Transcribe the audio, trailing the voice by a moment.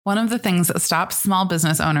One of the things that stops small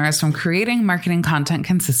business owners from creating marketing content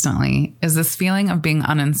consistently is this feeling of being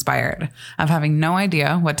uninspired, of having no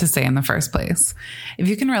idea what to say in the first place. If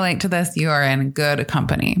you can relate to this, you are in good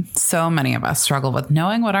company. So many of us struggle with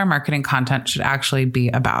knowing what our marketing content should actually be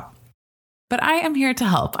about. But I am here to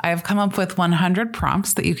help. I have come up with 100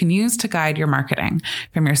 prompts that you can use to guide your marketing,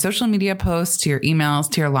 from your social media posts to your emails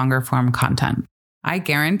to your longer form content. I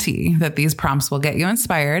guarantee that these prompts will get you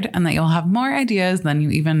inspired and that you'll have more ideas than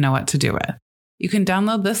you even know what to do with. You can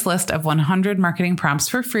download this list of 100 marketing prompts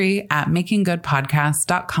for free at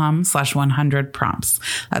makinggoodpodcast.com/100 prompts.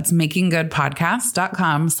 That's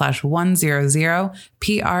makinggoodpodcast.com/100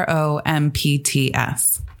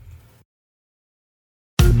 PROMPTS.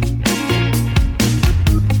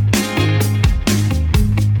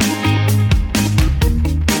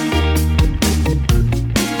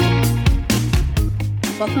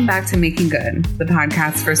 Welcome back to Making Good, the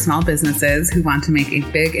podcast for small businesses who want to make a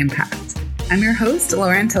big impact. I'm your host,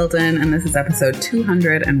 Lauren Tilden, and this is episode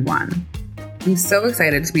 201. I'm so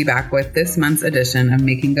excited to be back with this month's edition of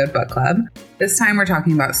Making Good Book Club. This time we're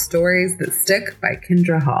talking about Stories That Stick by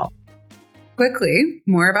Kindra Hall. Quickly,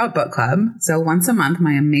 more about book club. So once a month,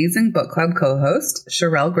 my amazing book club co-host,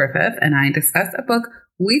 Sherelle Griffith, and I discuss a book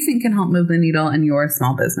we think can help move the needle in your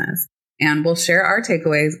small business. And we'll share our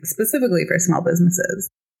takeaways specifically for small businesses.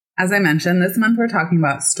 As I mentioned, this month we're talking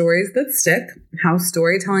about Stories That Stick, how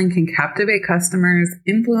storytelling can captivate customers,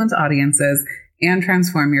 influence audiences, and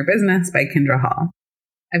transform your business by Kindra Hall.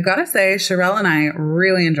 I've got to say, Sherelle and I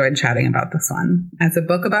really enjoyed chatting about this one. As a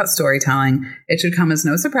book about storytelling, it should come as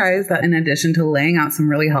no surprise that in addition to laying out some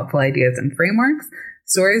really helpful ideas and frameworks,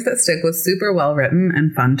 Stories That Stick was super well written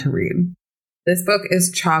and fun to read. This book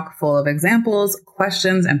is chock full of examples,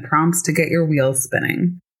 questions, and prompts to get your wheels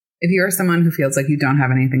spinning. If you are someone who feels like you don't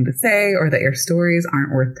have anything to say or that your stories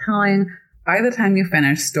aren't worth telling, by the time you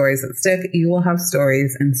finish Stories That Stick, you will have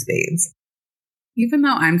stories in spades. Even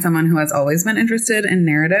though I'm someone who has always been interested in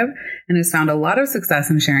narrative and has found a lot of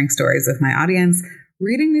success in sharing stories with my audience,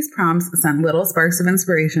 reading these prompts sent little sparks of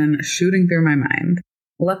inspiration shooting through my mind.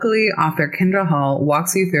 Luckily, author Kindra Hall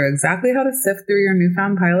walks you through exactly how to sift through your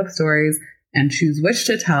newfound pile of stories and choose which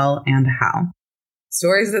to tell and how.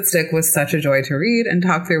 Stories That Stick was such a joy to read and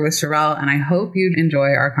talk through with Sherelle, and I hope you'd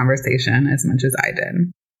enjoy our conversation as much as I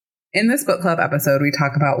did. In this book club episode, we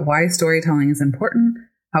talk about why storytelling is important,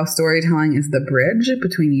 how storytelling is the bridge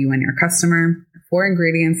between you and your customer, 4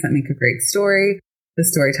 ingredients that make a great story, the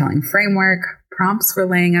storytelling framework, prompts for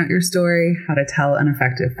laying out your story, how to tell an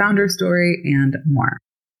effective founder story, and more.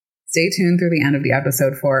 Stay tuned through the end of the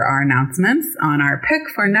episode for our announcements on our pick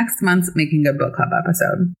for next month's Making Good Book Club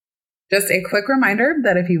episode. Just a quick reminder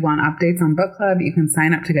that if you want updates on book club, you can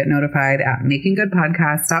sign up to get notified at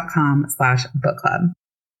makinggoodpodcast.com/book club.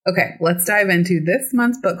 Okay, let's dive into this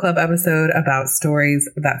month's book club episode about Stories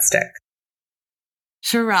That Stick.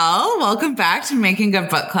 Sherelle, welcome back to Making Good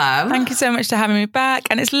Book Club. Thank you so much for having me back.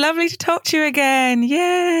 And it's lovely to talk to you again.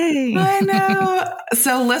 Yay. I know.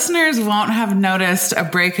 So listeners won't have noticed a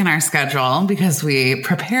break in our schedule because we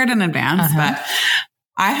prepared in advance, but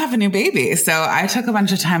I have a new baby. So I took a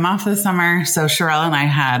bunch of time off this summer. So Sherelle and I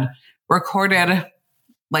had recorded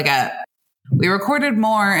we recorded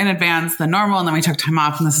more in advance than normal, and then we took time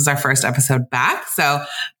off, and this is our first episode back. So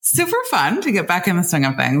super fun to get back in the swing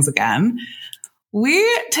of things again. We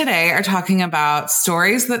today are talking about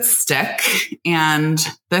Stories That Stick, and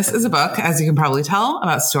this is a book, as you can probably tell,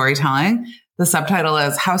 about storytelling. The subtitle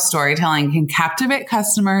is How Storytelling Can Captivate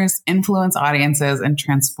Customers, Influence Audiences, and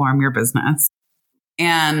Transform Your Business.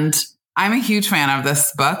 And I'm a huge fan of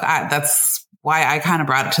this book. That's why I kind of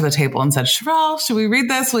brought it to the table and said, Sherelle, should we read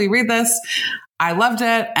this? Will you read this? I loved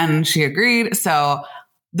it, and she agreed. So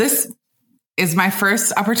this is my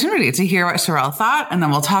first opportunity to hear what Sherelle thought. And then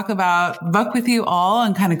we'll talk about the book with you all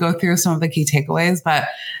and kind of go through some of the key takeaways. But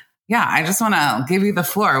yeah, I just want to give you the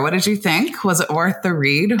floor. What did you think? Was it worth the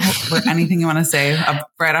read? Anything you want to say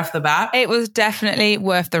right off the bat? It was definitely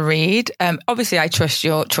worth the read. Obviously, I trust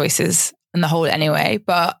your choices on the whole anyway.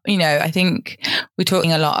 But, I think we're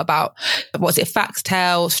talking a lot about, facts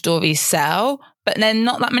tell, stories sell. But then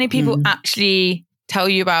not that many people actually tell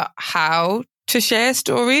you about how to share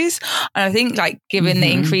stories. And I think given the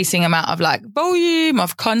increasing amount of volume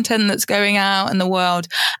of content that's going out in the world.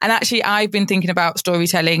 And actually I've been thinking about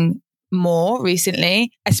storytelling more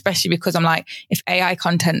recently, especially because I'm if AI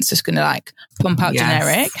content's just going to pump out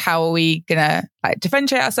generic, how are we going to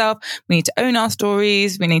differentiate ourselves? We need to own our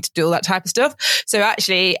stories. We need to do all that type of stuff. So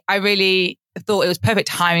actually I really thought it was perfect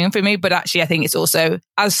timing for me, but actually I think it's also,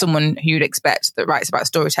 as someone who you'd expect that writes about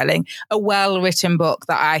storytelling, a well-written book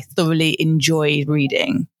that I thoroughly enjoyed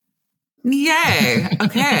reading. Yay.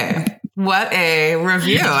 Okay. What a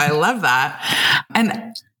review. I love that.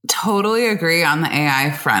 And totally agree on the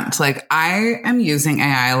AI front. Like, I am using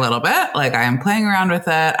AI a little bit. Like, I am playing around with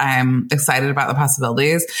it. I'm excited about the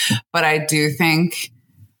possibilities, but I do think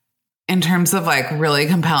in terms of like really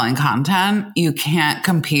compelling content, you can't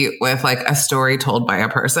compete with like a story told by a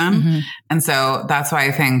person. Mm-hmm. And so that's why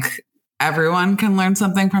I think everyone can learn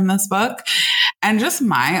something from this book. And just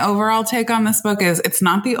my overall take on this book is it's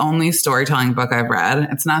not the only storytelling book I've read.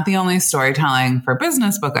 It's not the only storytelling for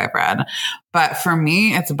business book I've read. But for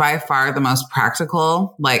me, it's by far the most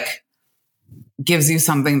practical, like gives you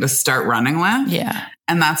something to start running with. Yeah.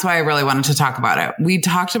 And that's why I really wanted to talk about it. We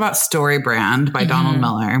talked about Story Brand by Donald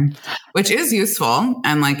Miller, which is useful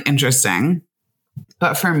and like interesting.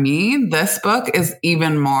 But for me, this book is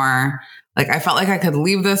even more like, I felt like I could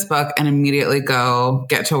leave this book and immediately go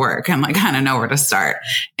get to work and like kind of know where to start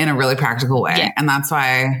in a really practical way. Yeah. And that's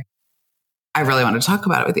why I really want to talk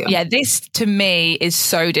about it with you. Yeah, this to me is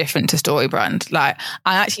so different to Story Brand. Like,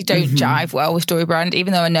 I actually don't jive well with Story Brand,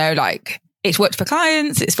 even though I know like it's worked for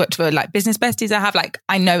clients, it's worked for like business besties I have. Like,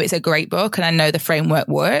 I know it's a great book and I know the framework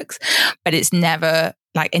works, but it's never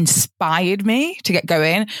like inspired me to get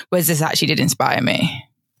going, whereas this actually did inspire me.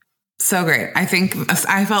 So great. I think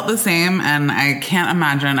I felt the same, and I can't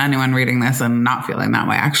imagine anyone reading this and not feeling that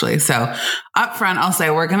way, actually. So up front, I'll say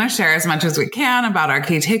we're going to share as much as we can about our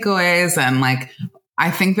key takeaways. And like, I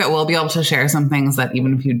think that we'll be able to share some things that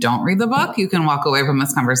even if you don't read the book, you can walk away from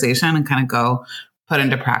this conversation and kind of go put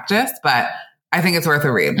into practice. But I think it's worth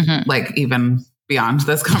a read, like even beyond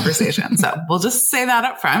this conversation. So we'll just say that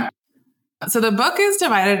up front. So the book is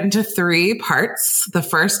divided into 3 parts. The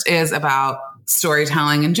first is about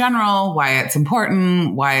storytelling in general, why it's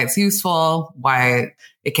important, why it's useful, why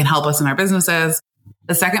it can help us in our businesses.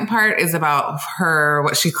 The second part is about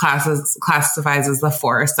what she classifies as the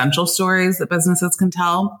 4 essential stories that businesses can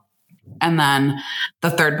tell. And then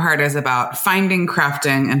the third part is about finding,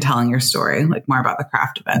 crafting, and telling your story, like more about the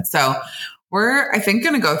craft of it. So we're, I think,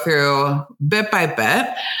 going to go through bit by bit,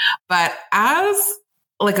 but as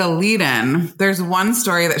like a lead-in, there's one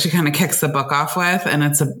story that she kind of kicks the book off with, and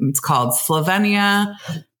it's called Slovenia,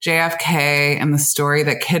 JFK, and the Story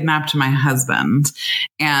That Kidnapped My Husband.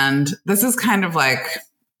 And this is kind of like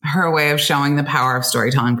her way of showing the power of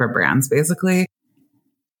storytelling for brands, basically.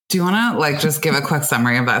 Do you want to like just give a quick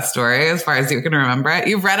summary of that story as far as you can remember it?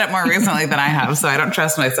 You've read it more recently than I have, so I don't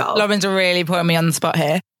trust myself. Lauren's really putting me on the spot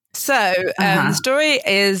here. So the story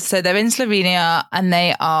is, so they're in Slovenia and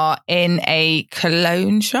they are in a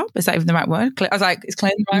cologne shop. Is that even the right word? I was like, is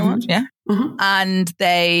cologne the right word? Yeah. And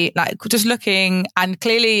they like just looking, and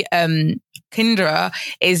clearly Kendra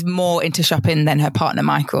is more into shopping than her partner,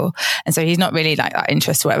 Michael. And so he's not really like that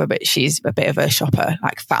interested or whatever, but she's a bit of a shopper,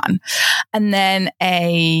 like fan. And then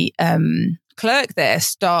a clerk there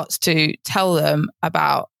starts to tell them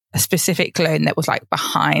about a specific cologne that was like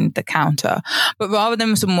behind the counter, but rather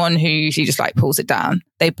than someone who she just like pulls it down,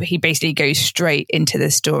 he basically goes straight into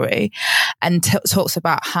the story and talks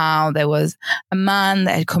about how there was a man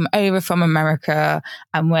that had come over from America,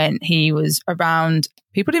 and when he was around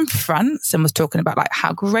people in France and was talking about like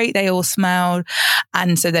how great they all smelled,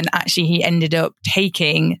 and so then actually he ended up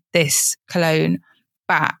taking this cologne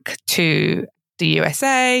back to the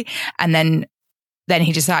USA, and then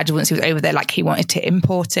he decided once he was over there, like he wanted to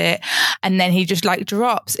import it. And then he just like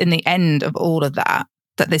drops in the end of all of that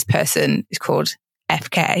this person is called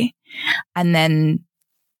FK. And then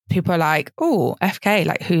people are like, oh, FK,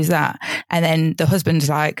 like who's that? And then the husband's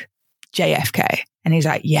like, JFK. And he's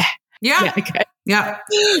like, yeah. Okay. Yeah.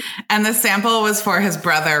 And the sample was for his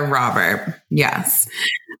brother, Robert. Yes.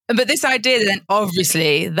 But this idea, then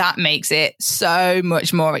obviously that makes it so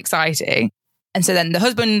much more exciting. And so then the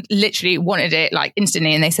husband literally wanted it like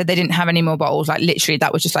instantly, and they said they didn't have any more bottles. Like literally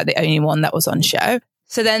that was just like the only one that was on show.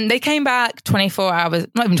 So then they came back 24 hours,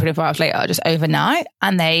 not even 24 hours later, just overnight.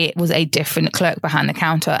 And there was a different clerk behind the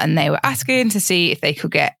counter, and they were asking to see if they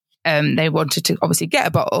could get, they wanted to obviously get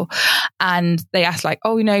a bottle. And they asked like,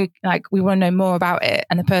 oh, like we want to know more about it.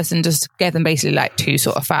 And the person just gave them basically like 2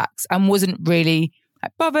 sort of facts and wasn't really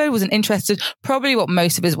like bothered, wasn't interested. Probably what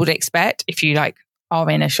most of us would expect if you like are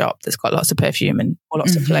in a shop that's got lots of perfume and or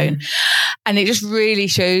lots of cologne. And it just really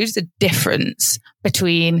shows the difference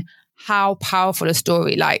between how powerful a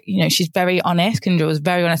story, like, she's very honest. Kendra was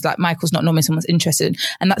very honest. Like Michael's not normally someone's interested in.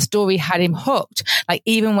 And that story had him hooked. Like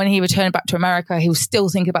even when he returned back to America, he was still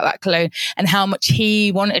thinking about that cologne and how much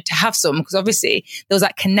he wanted to have some, because obviously there was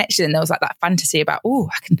that connection. There was like that fantasy about, oh,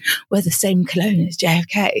 I can wear the same cologne as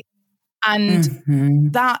JFK.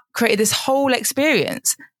 And that created this whole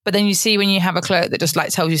experience. But then you see when you have a clerk that just like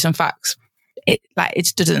tells you some facts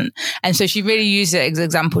it doesn't. And so she really used it as an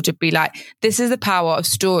example to be like, this is the power of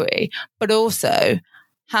story, but also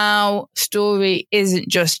how story isn't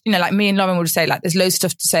just, like me and Lauren would say, like, there's loads of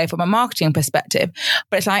stuff to say from a marketing perspective,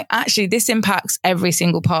 but it's like, actually, this impacts every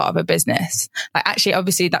single part of a business. Like, actually,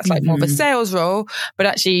 obviously, that's like more of a sales role, but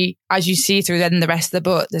actually, as you see through then the rest of the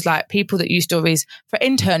book, there's like people that use stories for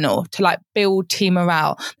internal to like build team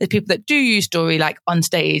morale. There's people that do use story like on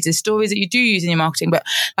stage. There's stories that you do use in your marketing, but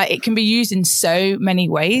like it can be used in so many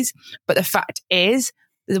ways. But the fact is,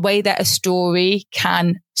 the way that a story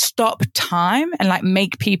can stop time and like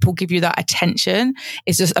make people give you that attention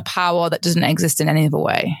is just a power that doesn't exist in any other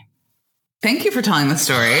way. Thank you for telling the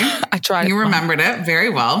story. I tried. You remembered it very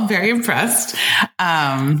well. Very impressed.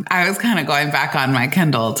 I was kind of going back on my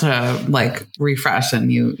Kindle to like refresh,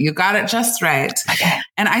 and you got it just right. Okay.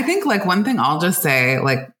 And I think like one thing I'll just say,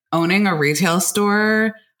 like owning a retail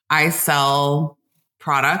store, I sell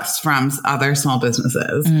products from other small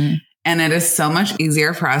businesses. And it is so much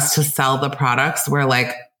easier for us to sell the products where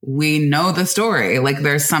like we know the story. Like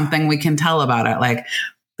there's something we can tell about it. Like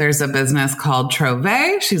there's a business called Trove.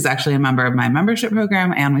 She's actually a member of my membership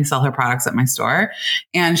program, and we sell her products at my store.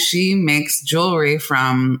 And she makes jewelry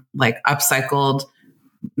from like upcycled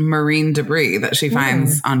marine debris that she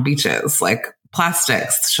finds on beaches, like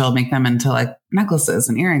plastics. She'll make them into like necklaces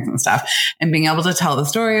and earrings and stuff. And being able to tell the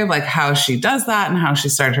story of like how she does that and how she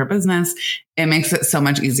started her business, it makes it so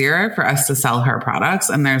much easier for us to sell her products.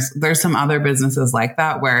 And there's some other businesses like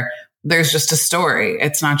that where there's just a story.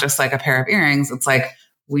 It's not just like a pair of earrings. It's like,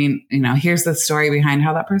 here's the story behind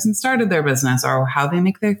how that person started their business or how they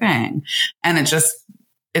make their thing. And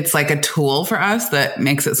it's like a tool for us that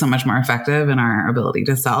makes it so much more effective in our ability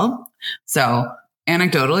to sell. So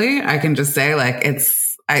anecdotally, I can just say like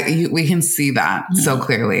we can see that so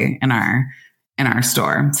clearly in our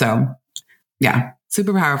store. So yeah,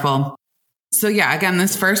 super powerful. So yeah, again,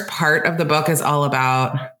 this first part of the book is all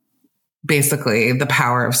about basically the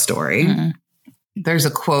power of story. There's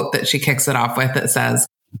a quote that she kicks it off with that says,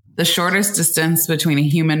 "The shortest distance between a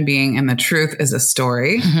human being and the truth is a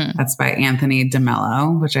story." That's by Anthony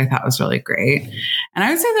DeMello, which I thought was really great. And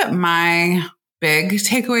I would say that my big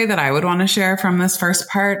takeaway that I would want to share from this first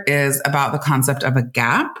part is about the concept of a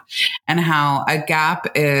gap, and how a gap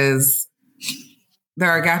is, there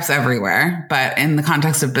are gaps everywhere, but in the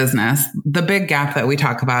context of business, the big gap that we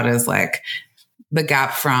talk about is like the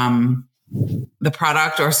gap from the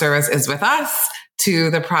product or service is with us to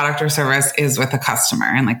the product or service is with a customer.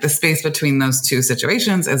 And like the space between those two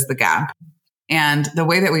situations is the gap. And the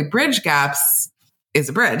way that we bridge gaps is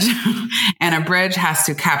a bridge. And a bridge has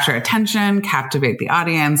to capture attention, captivate the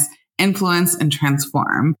audience, influence, and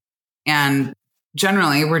transform. And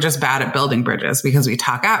generally, we're just bad at building bridges because we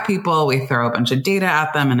talk at people, we throw a bunch of data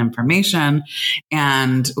at them and information,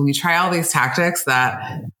 and we try all these tactics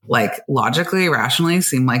that like logically, rationally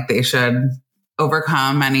seem like they should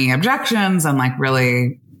overcome any objections and like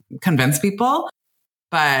really convince people.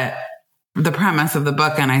 But the premise of the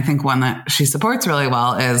book, and I think one that she supports really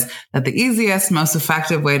well, is that the easiest, most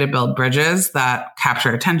effective way to build bridges that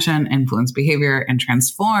capture attention, influence behavior, and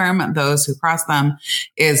transform those who cross them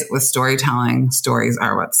is with storytelling. Stories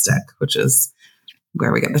are what stick, which is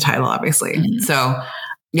where we get the title, obviously. So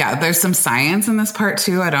yeah, there's some science in this part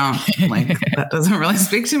too. I don't like, that doesn't really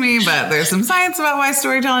speak to me, but there's some science about why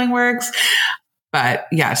storytelling works. But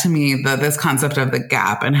yeah, to me, this concept of the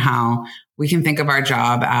gap and how we can think of our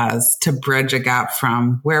job as to bridge a gap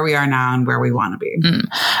from where we are now and where we want to be.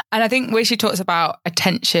 And I think where she talks about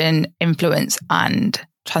attention, influence, and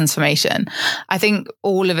transformation, I think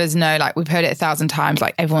all of us know, like we've heard it 1,000 times,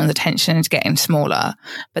 like everyone's attention is getting smaller,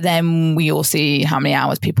 but then we all see how many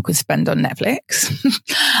hours people can spend on Netflix.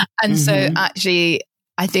 And so actually,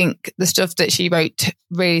 I think the stuff that she wrote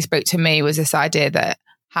really spoke to me was this idea that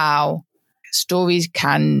how stories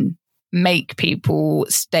can make people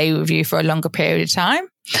stay with you for a longer period of time.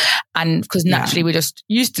 And because naturally we're just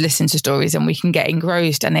used to listening to stories and we can get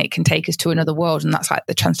engrossed and it can take us to another world. And that's like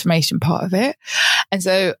the transformation part of it. And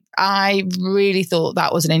so I really thought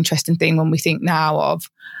that was an interesting thing when we think now of,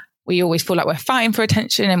 we always feel like we're fighting for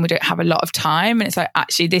attention and we don't have a lot of time. And it's like,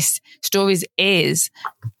 actually this stories is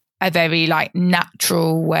a very like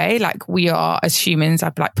natural way. Like we are as humans,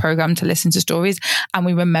 I've like programmed to listen to stories and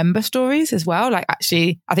we remember stories as well. Like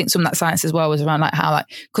actually, I think some of that science as well was around like how like,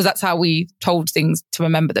 because that's how we told things to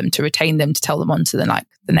remember them, to retain them, to tell them on to the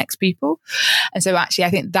next people. And so actually,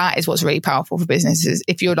 I think that is what's really powerful for businesses.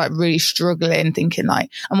 If you're like really struggling, thinking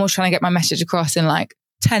like, I'm always trying to get my message across in like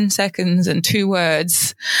 10 seconds and 2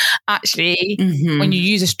 words. Actually, when you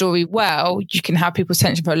use a story well, you can have people's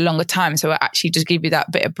attention for a longer time. So it actually just give you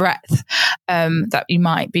that bit of breadth that you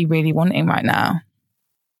might be really wanting right now.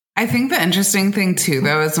 I think the interesting thing too,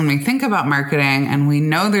 though, is when we think about marketing and we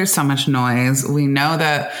know there's so much noise, we know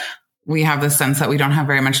that we have the sense that we don't have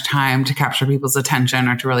very much time to capture people's attention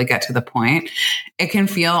or to really get to the point. It can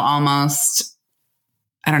feel almost,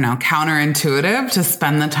 I don't know, counterintuitive to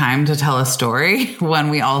spend the time to tell a story when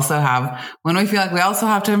we feel like we also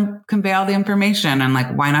have to convey all the information, and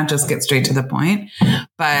like, why not just get straight to the point?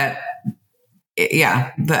 But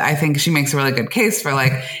I think she makes a really good case for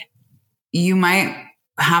like, you might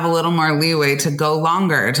have a little more leeway to go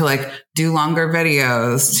longer, to like do longer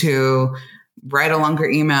videos, to write a longer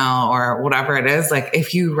email or whatever it is. Like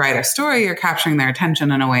if you write a story, you're capturing their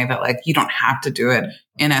attention in a way that like you don't have to do it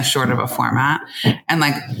in as short of a format. And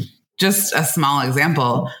like just a small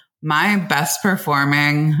example, my best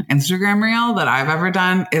performing Instagram reel that I've ever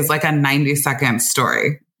done is like a 90-second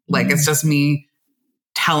story. Like it's just me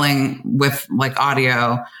telling with like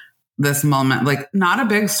audio this moment, like not a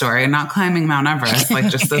big story, not climbing Mount Everest, like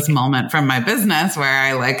just this moment from my business where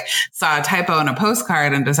I like saw a typo in a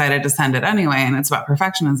postcard and decided to send it anyway. And it's about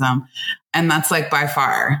perfectionism. And that's like by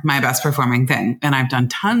far my best performing thing. And I've done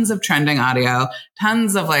tons of trending audio,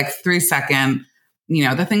 tons of like 3-second,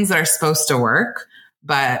 the things that are supposed to work.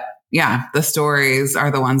 But yeah, the stories are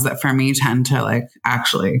the ones that for me tend to like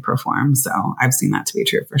actually perform. So I've seen that to be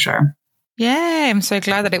true for sure. Yeah, I'm so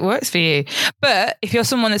glad that it works for you. But if you're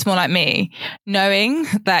someone that's more like me, knowing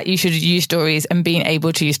that you should use stories and being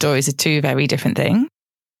able to use stories are two very different things.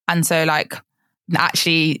 And so like,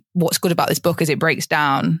 actually what's good about this book is it breaks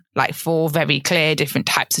down like 4 very clear different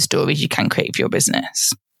types of stories you can create for your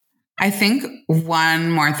business. I think one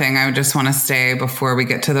more thing I would just want to say before we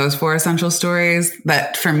get to those 4 essential stories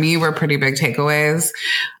that for me were pretty big takeaways.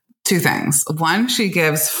 2 things. One, she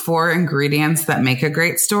gives 4 ingredients that make a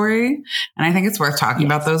great story. And I think it's worth talking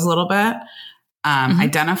about those a little bit.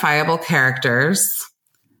 Identifiable characters,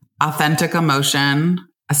 authentic emotion,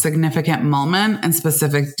 a significant moment, and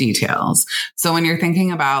specific details. So when you're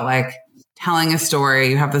thinking about like telling a story,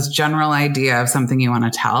 you have this general idea of something you want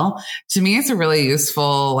to tell. To me, it's a really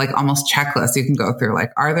useful, like almost checklist you can go through.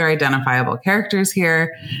 Like, are there identifiable characters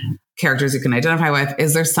here? Characters you can identify with?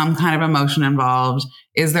 Is there some kind of emotion involved?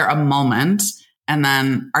 Is there a moment? And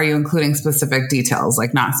then are you including specific details,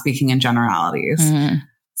 like not speaking in generalities?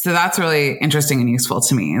 So that's really interesting and useful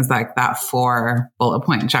to me, is like that 4 bullet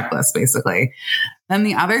point checklist, basically. Then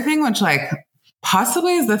the other thing, which like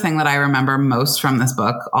possibly is the thing that I remember most from this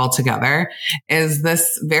book altogether, is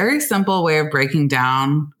this very simple way of breaking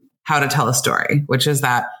down how to tell a story, which is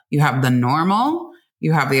that you have the normal,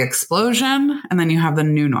 you have the explosion, and then you have the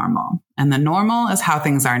new normal. And the normal is how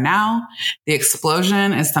things are now. The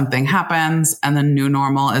explosion is something happens, and the new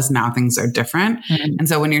normal is now things are different. And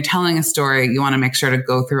so when you're telling a story, you want to make sure to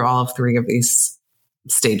go through all of 3 of these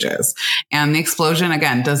stages. And the explosion,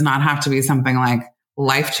 again, does not have to be something like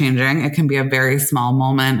life-changing. It can be a very small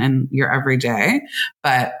moment in your everyday,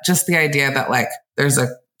 but just the idea that like there's a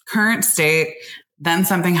current state, then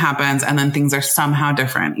something happens, and then things are somehow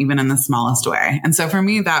different, even in the smallest way. And so for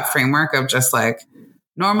me, that framework of just like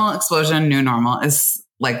normal, explosion, new normal is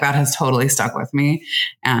like, that has totally stuck with me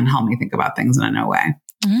and helped me think about things in a new way.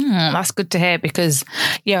 That's good to hear, because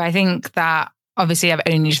I think that obviously I've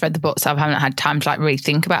only just read the book, so I haven't had time to like really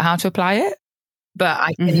think about how to apply it. But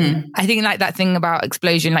I think like that thing about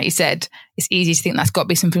explosion, like you said, it's easy to think that's got to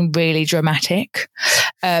be something really dramatic.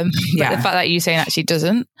 But the fact that you're saying actually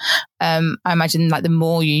doesn't, I imagine like the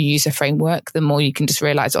more you use a framework, the more you can just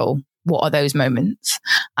realize, oh, what are those moments?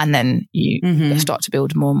 And then you start to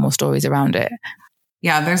build more and more stories around it.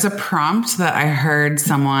 Yeah, there's a prompt that I heard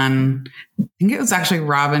someone, I think it was actually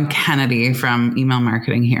Robin Kennedy from Email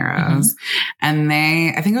Marketing Heroes. And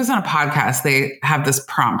I think it was on a podcast, they have this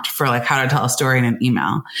prompt for like how to tell a story in an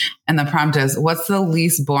email. And the prompt is, what's the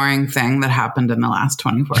least boring thing that happened in the last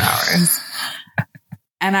 24 hours?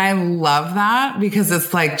 And I love that, because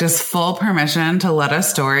it's like just full permission to let a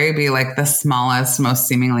story be like the smallest, most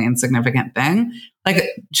seemingly insignificant thing. Like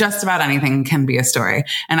just about anything can be a story.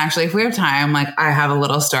 And actually, if we have time, like I have a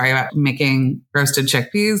little story about making roasted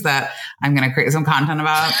chickpeas that I'm going to create some content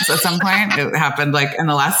about at some point. It happened like in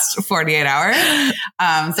the last 48 hours.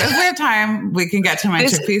 So if we have time, we can get to my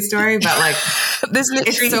chickpea story, but like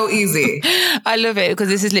it's so easy. I love it, because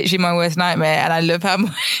this is literally my worst nightmare. And I love how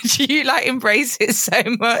much you like embrace it so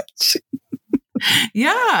much.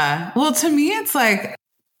 Yeah. Well, to me, it's like,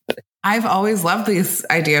 I've always loved this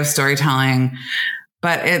idea of storytelling,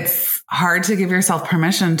 but it's hard to give yourself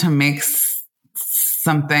permission to make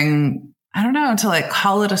something I don't know, to like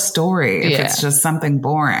call it a story if it's just something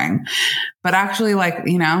boring. But actually, like,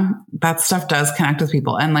 you know, that stuff does connect with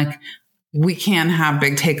people. And like, we can have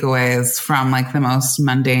big takeaways from like the most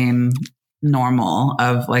mundane, normal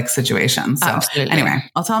of like situations. So anyway,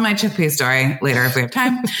 I'll tell my chickpea story later if we have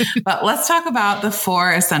time. But let's talk about the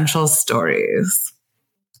 4 essential stories.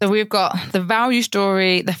 So we've got the value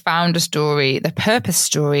story, the founder story, the purpose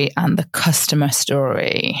story, and the customer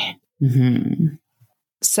story. Mm-hmm.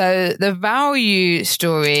 So the value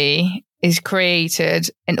story is created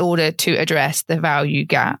in order to address the value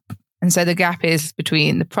gap. And so the gap is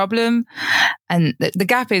between the problem and the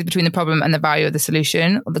gap is between the problem and the value of the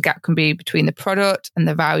solution, or the gap can be between the product and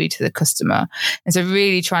the value to the customer. And so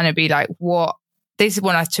really trying to be like, this is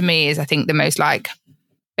one to me is, I think, the most like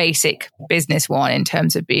basic business one in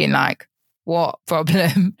terms of being like, what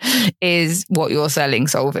problem is what you're selling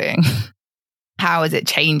solving? How is it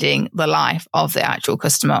changing the life of the actual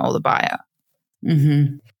customer or the buyer?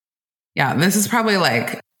 Mm-hmm. Yeah, this is probably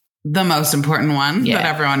like the most important one that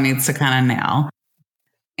everyone needs to kind of nail.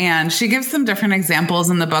 And she gives some different examples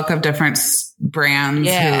in the book of different brands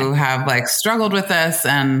who have like struggled with this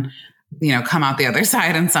and, you know, come out the other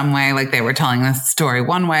side in some way. Like they were telling this story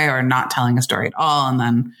one way or not telling a story at all. And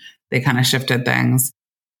then they kind of shifted things.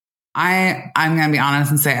 I'm going to be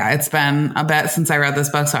honest and say it's been a bit since I read this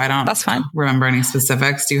book, so I don't remember any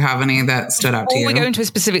specifics. Do you have any that stood out to you? Before we go into a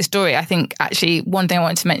specific story, I think actually one thing I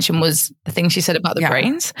wanted to mention was the thing she said about the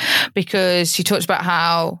brains, because she talked about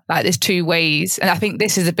how like there's 2 ways. And I think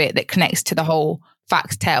this is a bit that connects to the whole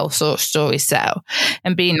facts tell, story sell,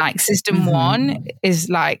 and being like system 1 is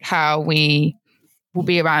like how we will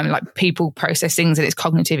be around like people process things at its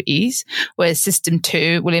cognitive ease, whereas system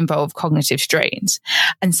 2 will involve cognitive strains.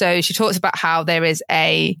 And so she talks about how there is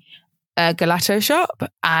a gelato shop,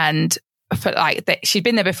 and for like she'd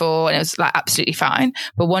been there before and it was like absolutely fine.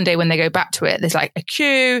 But one day when they go back to it, there's like a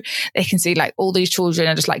queue. They can see like all these children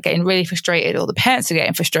are just like getting really frustrated, or the parents are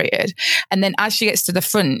getting frustrated. And then as she gets to the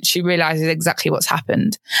front, she realizes exactly what's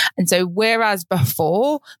happened. And so whereas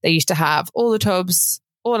before they used to have all the tubs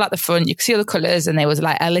all at the front, you could see all the colours, and there was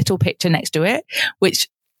like a little picture next to it, which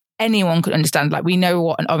anyone could understand. Like we know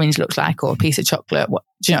what an orange looks like or a piece of chocolate.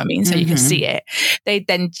 Do you know what I mean? So you can see it. They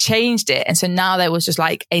then changed it. And so now there was just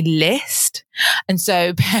like a list. And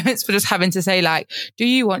so parents were just having to say like, do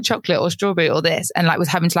you want chocolate or strawberry or this? And like was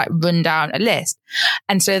having to like run down a list.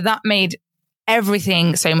 And so that made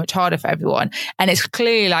everything so much harder for everyone. And it's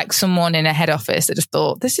clearly like someone in a head office that just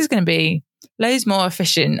thought this is going to be loads more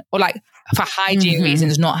efficient, or like for hygiene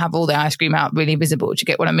reasons, not have all the ice cream out really visible. Do you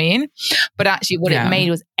get what I mean? But actually what it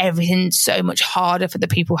made was everything so much harder for the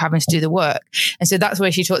people having to do the work. And so that's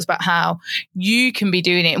where she talks about how you can be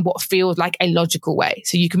doing it in what feels like a logical way.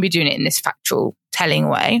 So you can be doing it in this factual telling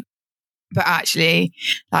way, but actually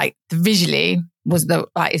like visually was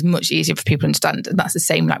is much easier for people to understand. And that's the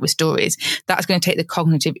same like with stories. That's going to take the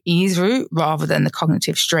cognitive ease route rather than the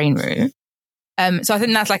cognitive strain route. So I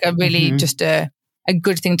think that's like a really just a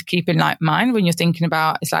good thing to keep in like mind when you're thinking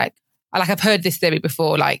about, it's like I've heard this theory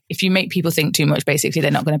before, like if you make people think too much, basically they're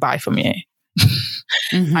not going to buy from you.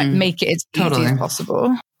 Like make it as easy as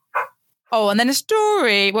possible. Oh, and then a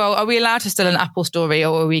story. Well, are we allowed to still an Apple story,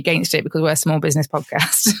 or are we against it because we're a small business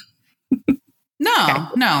podcast?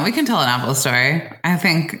 No, we can tell an Apple story. I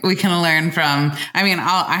think we can learn from, I mean,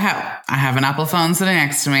 I have an Apple phone sitting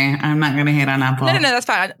next to me. I'm not going to hate on Apple. No, that's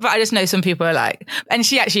fine. But I just know some people are like, and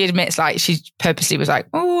she actually admits like she purposely was like,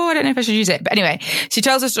 oh, I don't know if I should use it. But anyway, she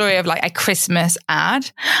tells a story of like a Christmas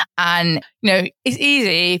ad, and you know, it's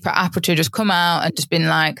easy for Apple to just come out and just been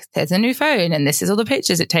like, there's a new phone and this is all the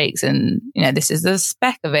pictures it takes, and you know, this is the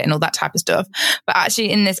spec of it and all that type of stuff. But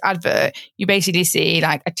actually in this advert, you basically see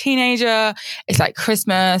like a teenager, it's like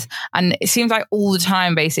Christmas, and it seems like all the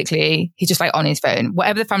time basically he's just like on his phone.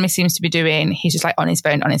 Whatever the family seems to be doing, he's just like on his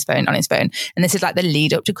phone. And this is like the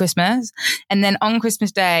lead up to Christmas. And then on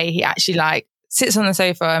Christmas Day, he actually like sits on the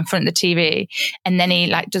sofa in front of the TV, and then he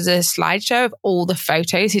like does a slideshow of all the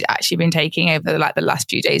photos he's actually been taking over like the last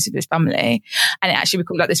few days of his family. And it actually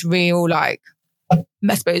becomes like this real like,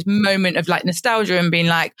 I suppose, moment of like nostalgia and being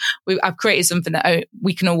like, I've created something that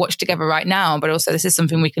we can all watch together right now, but also this is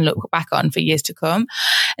something we can look back on for years to come.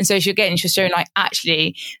 And so she's showing like,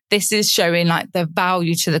 actually, this is showing like the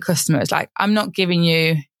value to the customers. Like, I'm not giving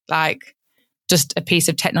you like just a piece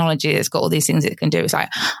of technology that's got all these things it can do. It's like,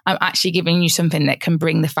 I'm actually giving you something that can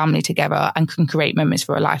bring the family together and can create moments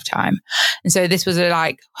for a lifetime. And so this was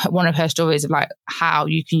like one of her stories of like how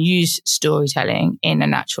you can use storytelling in a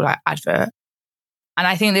natural like advert. And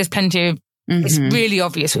I think there's plenty of, it's really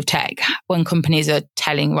obvious with tech when companies are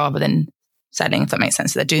telling rather than selling, if that makes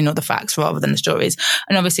sense. So they're doing all the facts rather than the stories.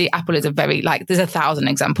 And obviously Apple is there's 1,000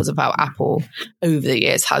 examples of how Apple over the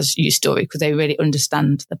years has used story because they really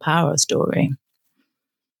understand the power of story.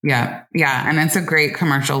 Yeah. Yeah. And it's a great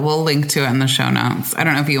commercial. We'll link to it in the show notes. I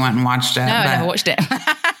don't know if you went and watched it. No, I never watched it.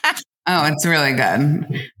 Oh, it's really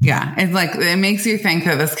good. Yeah. It's like, it makes you think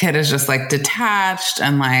that this kid is just like detached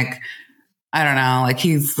and like, I don't know, like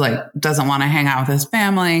he's like, doesn't want to hang out with his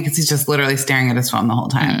family because he's just literally staring at his phone the whole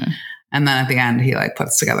time. And then at the end, he like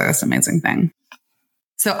puts together this amazing thing.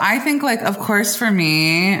 So I think like, of course, for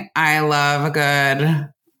me, I love a good,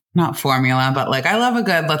 not formula, but like I love a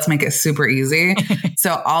good, let's make it super easy.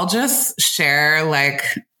 So I'll just share like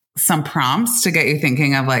some prompts to get you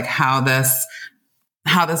thinking of like how this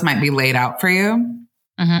might be laid out for you.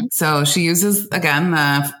 Mm-hmm. So she uses, again,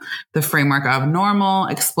 the framework of normal,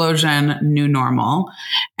 explosion, new normal.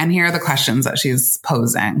 And here are the questions that she's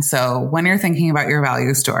posing. So when you're thinking about your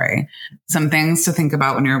value story, some things to think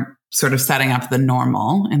about when you're sort of setting up the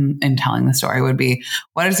normal in telling the story would be,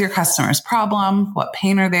 what is your customer's problem? What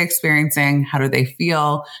pain are they experiencing? How do they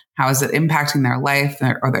feel? How is it impacting their life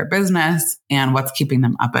or their business? And what's keeping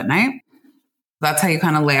them up at night? That's how you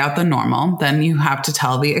kind of lay out the normal. Then you have to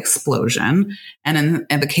tell the explosion. And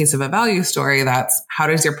in the case of a value story, that's how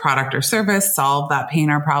does your product or service solve that pain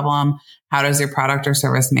or problem? How does your product or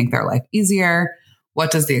service make their life easier? What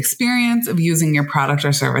does the experience of using your product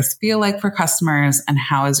or service feel like for customers? And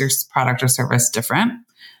how is your product or service different?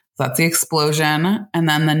 So that's the explosion. And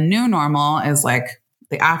then the new normal is like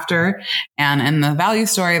the after. And in the value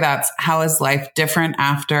story, that's how is life different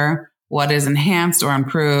after? What is enhanced or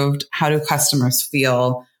improved? How do customers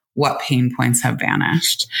feel? What pain points have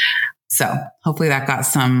vanished? So hopefully that got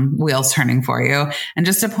some wheels turning for you. And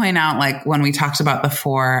just to point out, like when we talked about the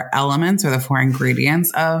 4 elements or the 4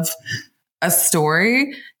 ingredients of a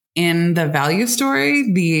story, in the value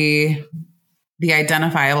story, the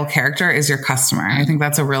identifiable character is your customer. I think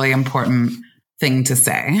that's a really important thing to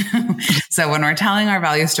say. So when we're telling our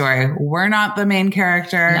value story, we're not the main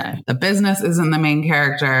character. No. The business isn't the main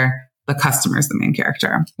character. The customer is the main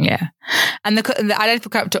character. Yeah. And the identifiable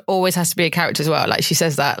character always has to be a character as well. Like she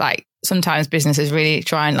says that like sometimes businesses really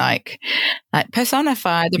try and like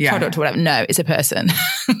personify the product or whatever. No, it's a person.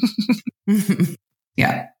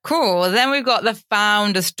 Yeah. Cool. Then we've got the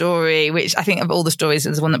founder story, which I think of all the stories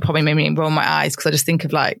is the one that probably made me roll my eyes because I just think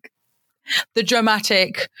of like the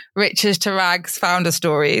dramatic riches to rags founder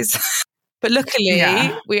stories. But luckily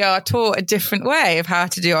we are taught a different way of how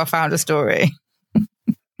to do our founder story.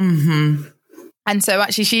 Mm-hmm. And so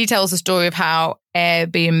actually she tells the story of how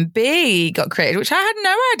Airbnb got created, which I had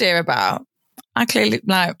no idea about. I clearly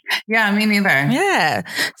like. Yeah, me neither. Yeah.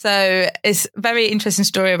 So it's a very interesting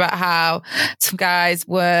story about how some guys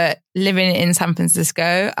were living in San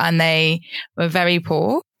Francisco and they were very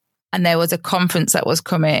poor. And there was a conference that was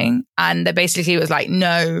coming and there basically was like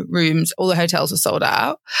no rooms. All the hotels were sold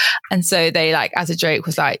out. And so they like, as a joke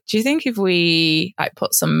was like, do you think if we like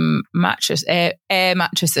put some air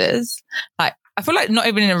mattresses, like I feel like not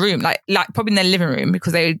even in a room, like probably in their living room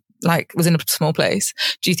because they like was in a small place.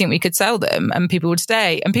 Do you think we could sell them and people would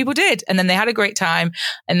stay? And people did. And then they had a great time.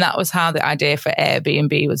 And that was how the idea for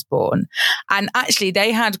Airbnb was born. And actually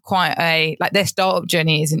they had quite their startup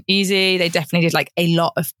journey isn't easy. They definitely did like a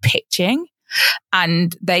lot of pitching.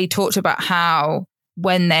 And they talked about how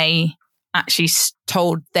when they actually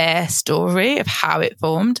told their story of how it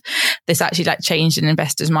formed, this actually like changed an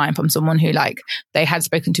investor's mind from someone who like they had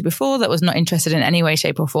spoken to before that was not interested in any way,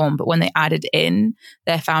 shape or form. But when they added in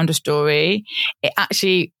their founder story, it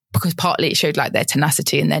actually, because partly it showed like their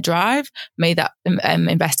tenacity and their drive, made that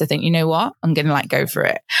investor think, you know what, I'm going to like go for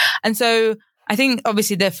it. And so I think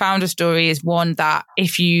obviously the founder story is one that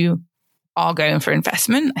if you are going for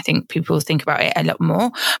investment, I think people think about it a lot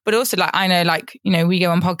more. But also like, I know like, you know, we go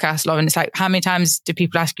on podcasts, Lauren, it's like, how many times do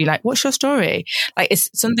people ask you like, what's your story? Like it's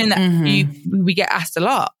something that we get asked a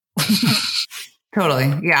lot. Totally.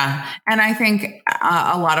 Yeah. And I think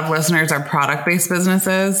a lot of listeners are product-based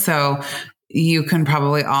businesses. So you can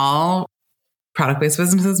probably all product-based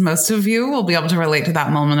businesses, most of you will be able to relate to that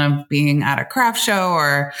moment of being at a craft show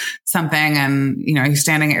or something. And, you know, you're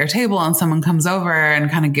standing at your table and someone comes over and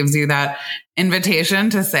kind of gives you that invitation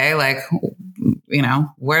to say like, you know,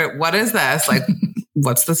 what is this? Like,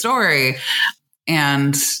 what's the story?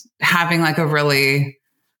 And having like a really,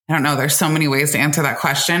 I don't know, there's so many ways to answer that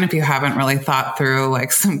question if you haven't really thought through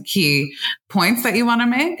like some key points that you want to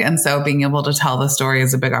make. And so being able to tell the story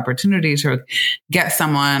is a big opportunity to get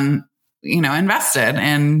someone, you know, invested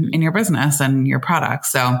in your business and your product.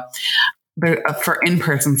 So for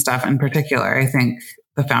in-person stuff in particular, I think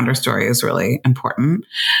the founder story is really important.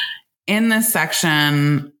 In this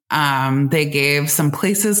section, they gave some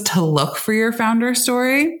places to look for your founder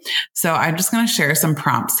story. So I'm just going to share some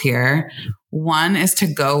prompts here. One is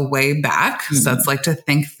to go way back. So it's like to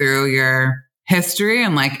think through your history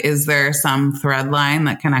and like, is there some thread line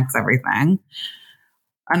that connects everything?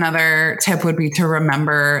 Another tip would be to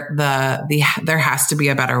remember the there has to be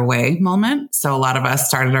a better way moment. So a lot of us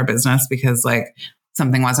started our business because like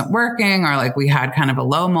something wasn't working or like we had kind of a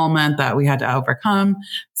low moment that we had to overcome.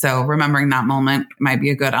 So remembering that moment might be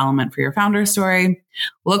a good element for your founder story.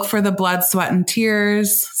 Look for the blood, sweat, and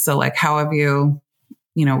tears. So like, how have you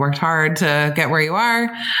worked hard to get where you are?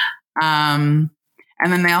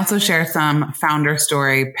 And then they also share some founder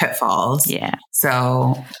story pitfalls. Yeah.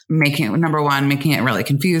 So number one, making it really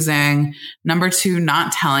confusing. Number two,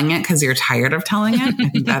 not telling it because you're tired of telling it. I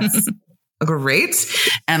think that's great.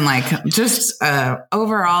 And like just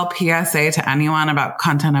overall PSA to anyone about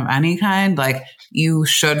content of any kind, like you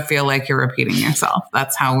should feel like you're repeating yourself.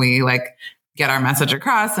 That's how we like get our message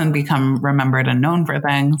across and become remembered and known for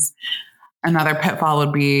things. Another pitfall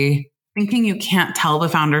would be thinking you can't tell the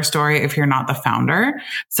founder story if you're not the founder.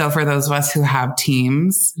 So for those of us who have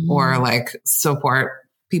teams or like support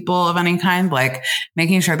people of any kind, like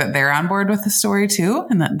making sure that they're on board with the story too,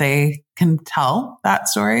 and that they can tell that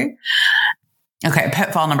story. Okay.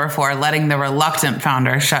 Pitfall number 4, letting the reluctant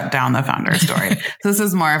founder shut down the founder story. So this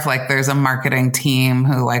is more of like, there's a marketing team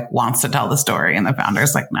who like wants to tell the story and the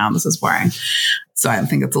founder's like, no, this is boring. So I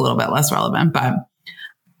think it's a little bit less relevant, but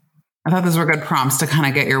I thought those were good prompts to kind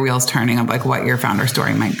of get your wheels turning of like what your founder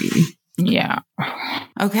story might be. Yeah.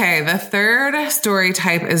 Okay. The third story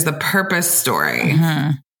type is the purpose story.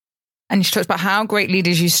 And she talks about how great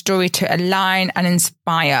leaders use story to align and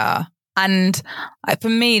inspire. And for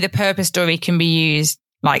me, the purpose story can be used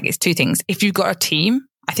like it's 2 things. If you've got a team,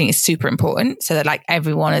 I think it's super important so that like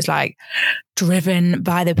everyone is like driven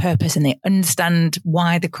by the purpose and they understand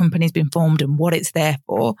why the company's been formed and what it's there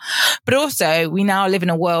for. But also we now live in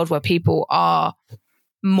a world where people are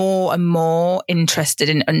more and more interested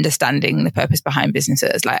in understanding the purpose behind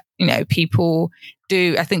businesses. Like, people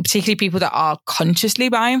do, I think particularly people that are consciously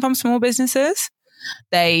buying from small businesses,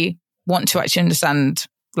 they want to actually understand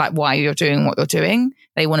like why you're doing what you're doing.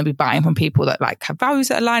 They want to be buying from people that like have values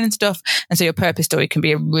that align and stuff. And so your purpose story can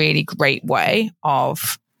be a really great way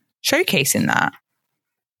of showcasing that.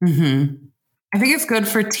 I think it's good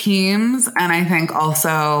for teams. And I think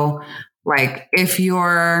also like if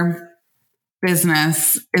your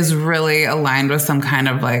business is really aligned with some kind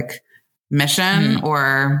of like mission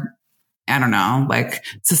or I don't know, like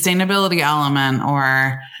sustainability element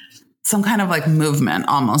or some kind of like movement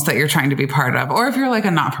almost that you're trying to be part of. Or if you're like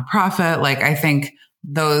a not-for-profit, like I think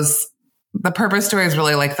the purpose story is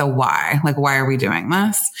really like the why, like why are we doing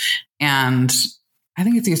this? And I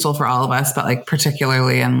think it's useful for all of us, but like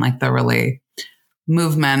particularly in like the really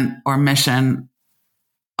movement or mission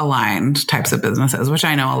aligned types of businesses, which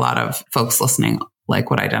I know a lot of folks listening like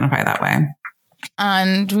would identify that way.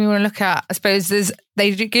 And we want to look at, I suppose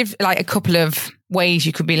they do give like a couple of ways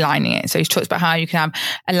you could be aligning it. So he talks about how you can have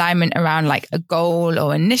alignment around like a goal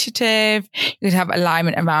or initiative. You could have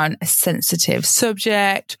alignment around a sensitive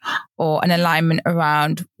subject or an alignment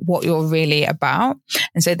around what you're really about.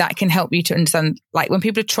 And so that can help you to understand, like when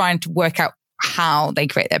people are trying to work out how they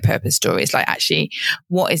create their purpose stories, like actually,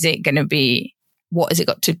 what is it going to be? What has it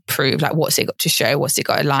got to prove? Like, what's it got to show? What's it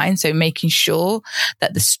got to align? So making sure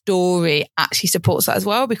that the story actually supports that as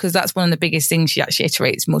well, because that's one of the biggest things she actually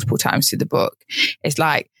iterates multiple times through the book. It's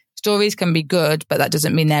like stories can be good, but that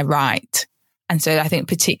doesn't mean they're right. And so I think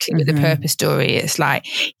particularly with the purpose story, it's like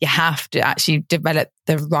you have to actually develop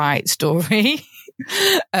the right story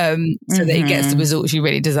so that it gets the results you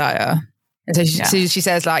really desire. And so she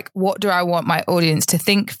says, like, what do I want my audience to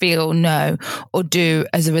think, feel, know, or do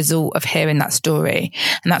as a result of hearing that story?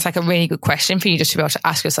 And that's like a really good question for you just to be able to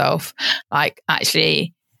ask yourself, like,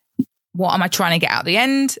 actually, what am I trying to get out at the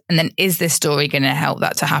end? And then is this story going to help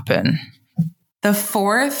that to happen? The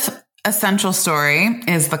fourth essential story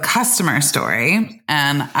is the customer story.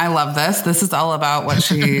 And I love this. This is all about what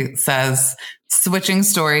she says, switching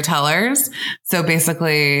storytellers. So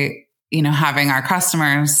basically, you know, having our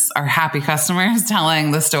customers, our happy customers,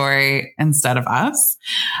 telling the story instead of us.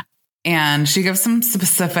 And she gives some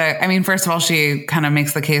specific, I mean, first of all, she kind of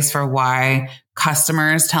makes the case for why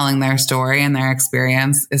customers telling their story and their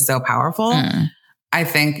experience is so powerful. I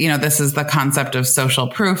think, you know, this is the concept of social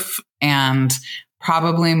proof, and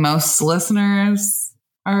probably most listeners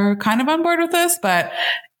are kind of on board with this, but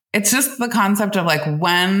it's just the concept of like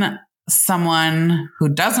when someone who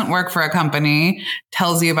doesn't work for a company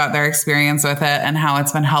tells you about their experience with it and how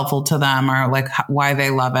it's been helpful to them or like why they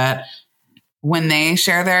love it. when they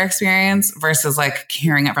share their experience versus like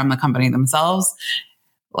hearing it from the company themselves.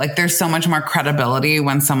 Like there's so much more credibility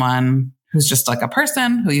when someone who's just like a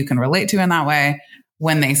person who you can relate to in that way,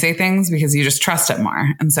 when they say things, because you just trust it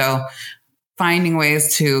more. And so finding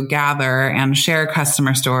ways to gather and share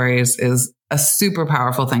customer stories is a super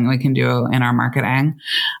powerful thing we can do in our marketing.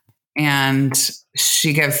 And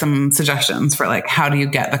she gives some suggestions for like, how do you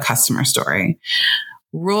get the customer story?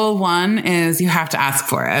 Rule 1 is you have to ask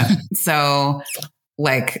for it. So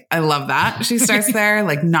like, I love that. She starts there,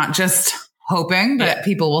 like not just hoping that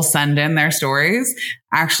people will send in their stories,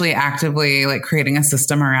 actually actively like creating a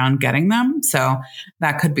system around getting them. So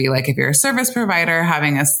that could be like, if you're a service provider,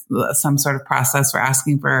 having some sort of process for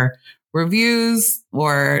asking for reviews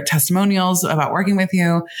or testimonials about working with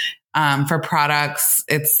you. For products,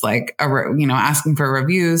 it's like, asking for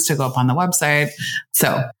reviews to go up on the website.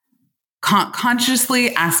 So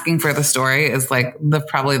consciously asking for the story is like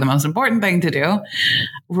probably the most important thing to do.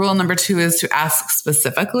 Rule number 2 is to ask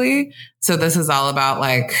specifically. So this is all about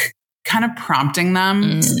like kind of prompting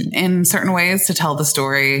them in certain ways to tell the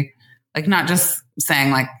story, like not just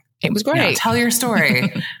saying like, it was great, tell your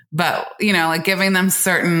story, but like giving them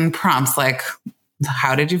certain prompts, like,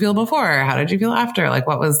 how did you feel before? How did you feel after? Like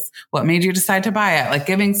what made you decide to buy it? Like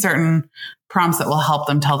giving certain prompts that will help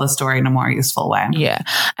them tell the story in a more useful way. Yeah.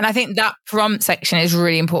 And I think that prompt section is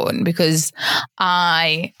really important because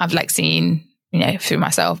I've like seen, through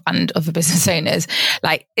myself and other business owners,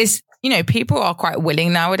 like people are quite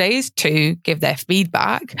willing nowadays to give their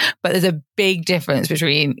feedback, but there's a big difference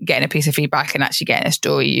between getting a piece of feedback and actually getting a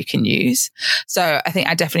story you can use. So I think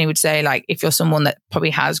I definitely would say, like, if you're someone that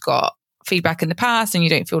probably has got feedback in the past and you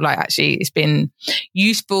don't feel like actually it's been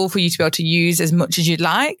useful for you to be able to use as much as you'd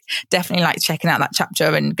like, definitely like checking out that chapter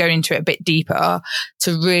and going into it a bit deeper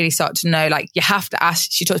to really start to know, like, you have to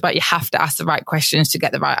ask, she talks about you have to ask the right questions to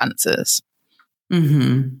get the right answers.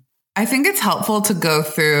 Mm-hmm. I think it's helpful to go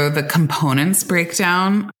through the components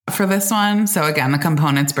breakdown for this one. So again, the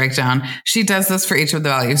components breakdown, she does this for each of the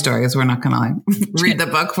value stories. We're not going to like read the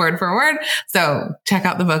book word for word. So check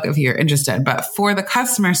out the book if you're interested. But for the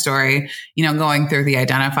customer story, going through the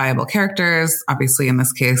identifiable characters, obviously in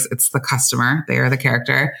this case, it's the customer. They are the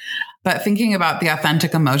character. But thinking about the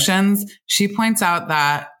authentic emotions, she points out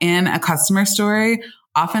that in a customer story,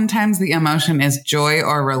 oftentimes the emotion is joy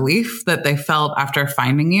or relief that they felt after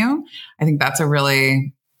finding you. I think that's a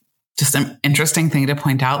really just an interesting thing to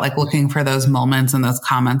point out, like looking for those moments and those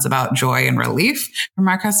comments about joy and relief from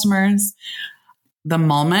our customers. The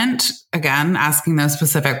moment, again, asking those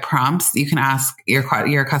specific prompts, you can ask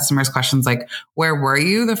your customers questions like, where were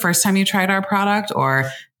you the first time you tried our product? Or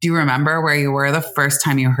do you remember where you were the first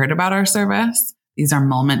time you heard about our service? These are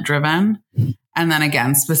moment driven. And then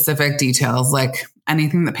again, specific details, like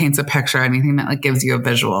anything that paints a picture, anything that like gives you a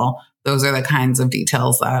visual. Those are the kinds of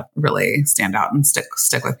details that really stand out and stick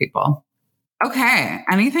with people. Okay.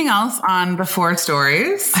 Anything else on before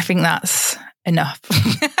stories? I think that's enough.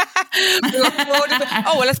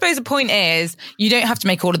 I suppose the point is you don't have to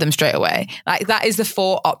make all of them straight away. Like that is the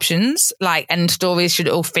 4 options, like, and stories should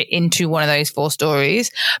all fit into one of those 4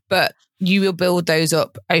 stories, but you will build those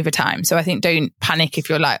up over time. So I think don't panic if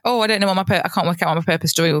you're like, I don't know what I can't work out what my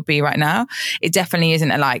purpose story will be right now. It definitely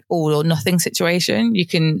isn't a like all or nothing situation. You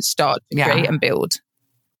can start to create and build.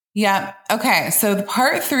 Yeah. Okay. So the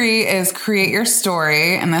part 3 is create your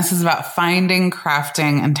story. And this is about finding,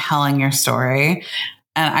 crafting, and telling your story.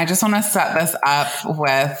 And I just want to set this up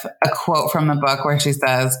with a quote from the book where she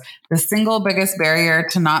says, the single biggest barrier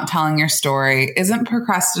to not telling your story isn't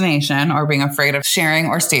procrastination or being afraid of sharing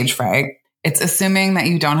or stage fright. It's assuming that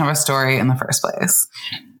you don't have a story in the first place.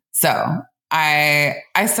 So I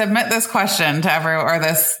submit this question to everyone, or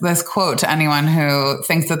this quote to anyone who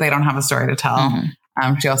thinks that they don't have a story to tell.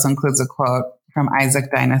 Mm-hmm. She also includes a quote from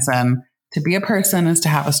Isaac Dinesen: to be a person is to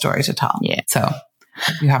have a story to tell. Yeah. So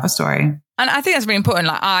you have a story. And I think that's really important.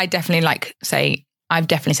 Like I definitely I've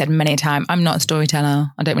definitely said many a time, I'm not a storyteller.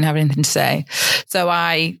 I don't really have anything to say. So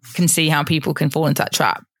I can see how people can fall into that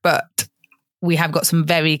trap. But we have got some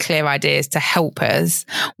very clear ideas to help us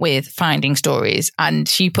with finding stories. And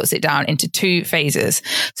she puts it down into 2 phases.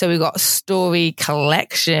 So we've got story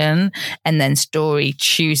collection and then story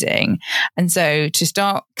choosing. And so to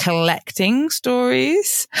start collecting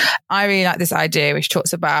stories, I really like this idea, which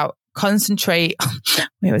talks about concentrate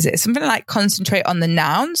on the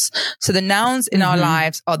nouns. So the nouns in our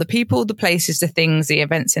lives are the people, the places, the things, the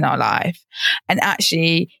events in our life. And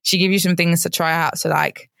actually she gives you some things to try out. So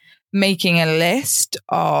like making a list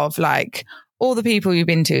of like all the people you've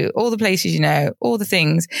been to, all the places, all the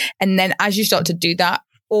things. And then as you start to do that,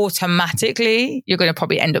 automatically you're going to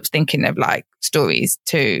probably end up thinking of like stories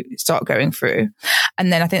to start going through.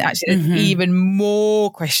 And then I think actually there's even more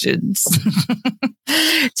questions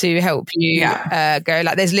to help you go.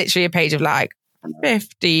 Like there's literally a page of like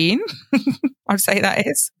 15, I'd say that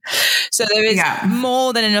is. So there is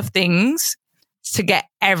more than enough things to get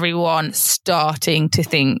everyone starting to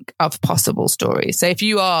think of possible stories. So if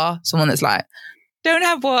you are someone that's like, don't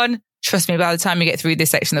have one, trust me, by the time you get through this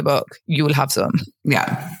section of the book, you will have some.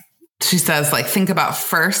 Yeah. She says, like, think about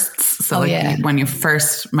firsts. So when you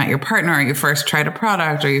first met your partner, or you first tried a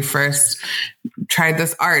product, or you first tried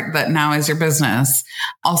this art that now is your business.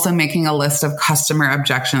 Also making a list of customer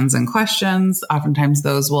objections and questions. Oftentimes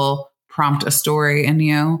those will prompt a story in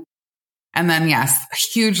you. And then, yes, a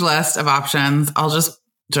huge list of options. I'll just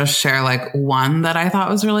share like one that I thought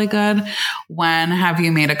was really good. When have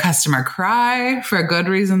you made a customer cry for good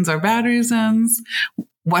reasons or bad reasons?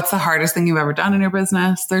 What's the hardest thing you've ever done in your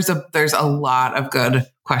business? There's a lot of good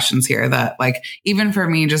questions here that, like, even for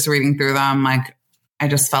me, just reading through them, like, I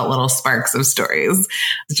just felt little sparks of stories.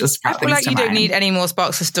 Just I feel like you don't need any more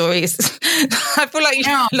sparks of stories. I feel like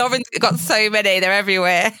Lauren's got so many, they're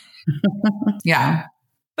everywhere. Yeah.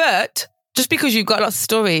 But just because you've got lots of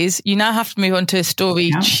stories, you now have to move on to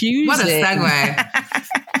story choosing. What a segue.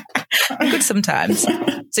 Good sometimes.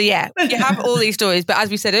 So yeah, you have all these stories, but as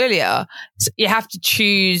we said earlier, you have to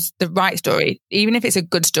choose the right story. Even if it's a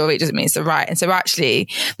good story, it doesn't mean it's the right. And so actually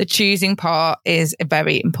the choosing part is a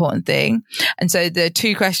very important thing. And so the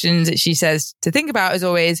two questions that she says to think about is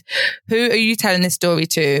always, who are you telling this story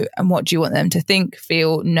to? And what do you want them to think,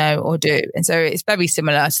 feel, know, or do? And so it's very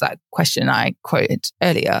similar to that question I quoted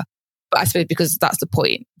earlier. But I suppose because that's the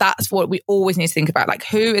point. That's what we always need to think about. Like,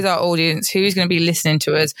 who is our audience? Who's going to be listening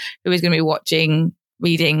to us? Who is going to be watching,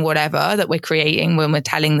 reading, whatever that we're creating when we're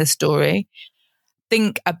telling the story?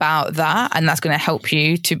 Think about that. And that's going to help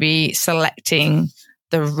you to be selecting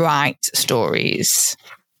the right stories.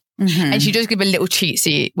 Mm-hmm. And she does give a little cheat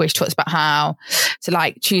sheet, which talks about how to,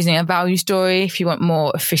 like, choosing a value story if you want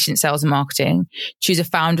more efficient sales and marketing. Choose a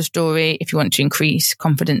founder story if you want to increase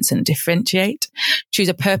confidence and differentiate. Choose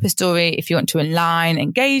a purpose story if you want to align,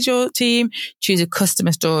 engage your team. Choose a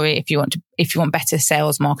customer story if you want better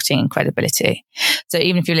sales, marketing, and credibility. So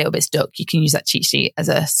even if you're a little bit stuck, you can use that cheat sheet as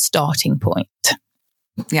a starting point.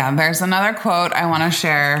 Yeah, there's another quote I want to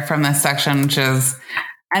share from this section, which is,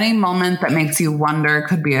 any moment that makes you wonder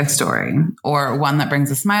could be a story, or one that brings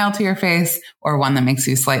a smile to your face, or one that makes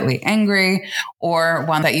you slightly angry, or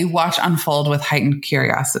one that you watch unfold with heightened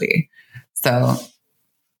curiosity. So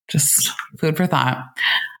just food for thought.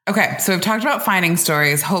 Okay, so we've talked about finding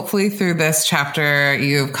stories. Hopefully through this chapter,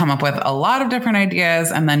 you've come up with a lot of different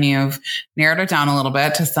ideas, and then you've narrowed it down a little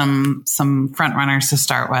bit to some front runners to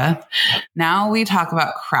start with. Now we talk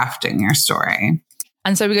about crafting your story.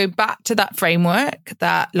 And so we go back to that framework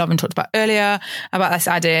that Lauren talked about earlier, about this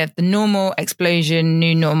idea of the normal, explosion,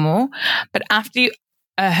 new normal. But after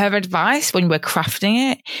her advice when we're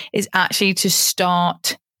crafting it is actually to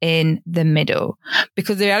start in the middle.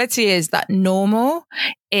 Because the reality is that normal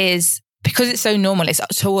is, because it's so normal, it's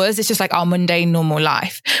to us, it's just like our mundane normal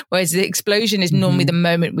life. Whereas the explosion is normally the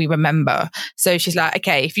moment we remember. So she's like,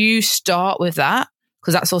 okay, if you start with that,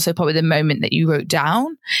 because that's also probably the moment that you wrote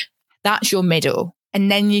down, that's your middle. And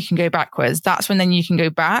then you can go backwards. That's when then you can go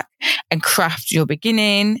back and craft your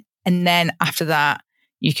beginning. And then after that,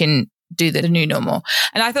 you can do the new normal.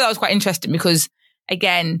 And I thought that was quite interesting because,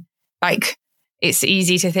 again, like, it's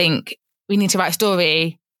easy to think we need to write a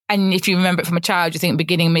story. And if you remember it from a child, you think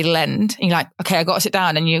beginning, middle, end. And you're like, okay, I got to sit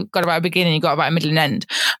down and you got to write a beginning, you got to write a middle and end.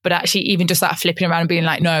 But actually, even just that flipping around and being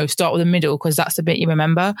like, no, start with the middle, because that's the bit you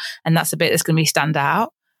remember. And that's the bit that's going to be stand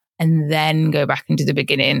out. And then go back into the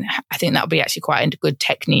beginning. I think that'll be actually quite a good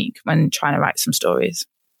technique when trying to write some stories.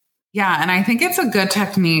 Yeah. And I think it's a good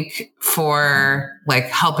technique for, like,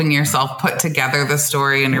 helping yourself put together the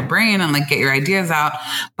story in your brain and, like, get your ideas out,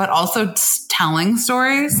 but also telling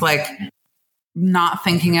stories, like, not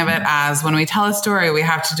thinking of it as, when we tell a story, we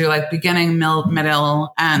have to do, like, beginning,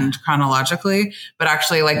 middle, end chronologically, but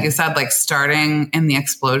actually, like you said, like, starting in the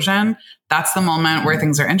explosion. That's the moment where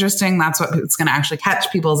things are interesting. That's what it's going to actually catch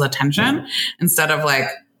people's attention, instead of, like,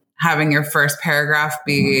 having your first paragraph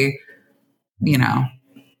be,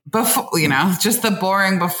 before, just the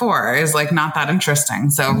boring before is, like, not that interesting.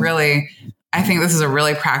 So really, I think this is a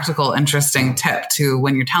really practical, interesting tip to,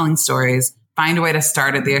 when you're telling stories, find a way to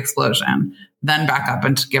start at the explosion, then back up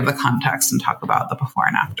and to give the context and talk about the before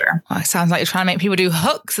and after. Well, it sounds like you're trying to make people do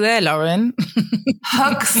hooks there, Lauren.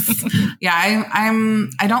 Hooks. Yeah,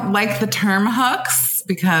 I don't like the term hooks,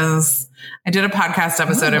 because I did a podcast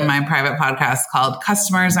episode in my private podcast called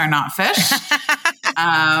Customers Are Not Fish.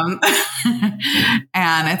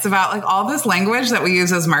 And it's about like all this language that we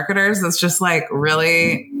use as marketers that's just like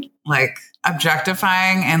really like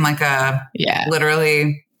objectifying and like a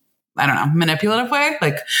literally, I don't know, manipulative way,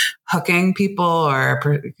 like hooking people or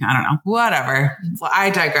I don't know, whatever. Well, I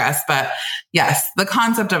digress. But yes, the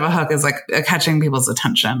concept of a hook is like catching people's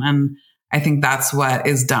attention. And I think that's what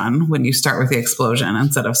is done when you start with the explosion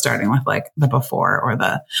instead of starting with like the before or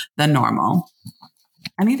the normal.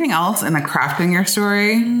 Anything else in the crafting your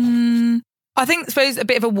story? I suppose a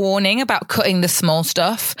bit of a warning about cutting the small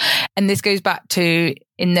stuff. And this goes back to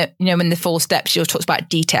in the 4 steps, she talks about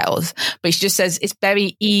details, but she just says it's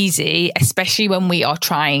very easy, especially when we are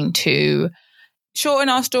trying to shorten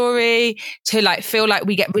our story, to like feel like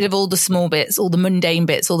we get rid of all the small bits, all the mundane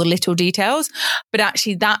bits, all the little details. But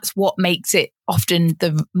actually that's what makes it often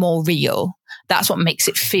the more real. That's what makes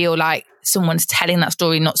it feel like someone's telling that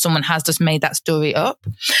story, not someone has just made that story up.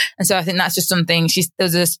 And so I think that's just something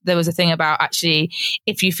there was a thing about actually,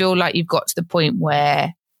 if you feel like you've got to the point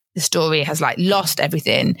where the story has like lost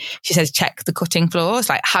everything, she says, check the cutting floors.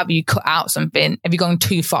 Like, have you cut out something? Have you gone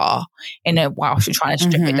too far whilst you're trying to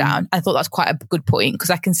strip it down? I thought that's quite a good point, because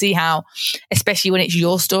I can see how, especially when it's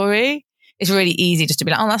your story, it's really easy just to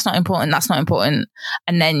be like, oh, that's not important. That's not important.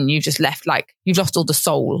 And then you've just left, like, you've lost all the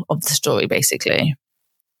soul of the story, basically.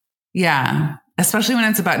 Yeah. Especially when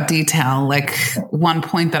it's about detail. Like, one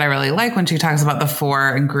point that I really like when she talks about the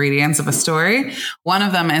 4 ingredients of a story, one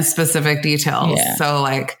of them is specific details. Yeah. So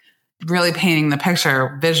like really painting the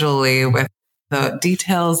picture visually with the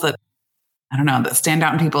details that, I don't know, that stand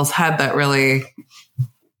out in people's head that really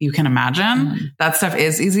you can imagine. That stuff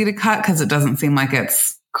is easy to cut because it doesn't seem like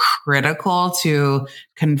it's critical to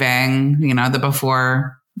conveying, the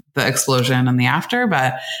before, the explosion, and the after,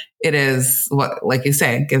 but it is what, like you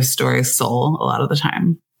say, gives stories soul a lot of the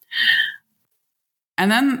time. And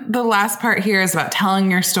then the last part here is about telling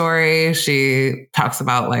your story. She talks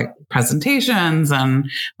about like presentations and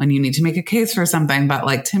when you need to make a case for something. But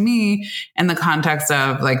like, to me, in the context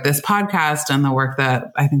of like this podcast and the work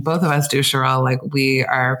that I think both of us do, Sherelle, like we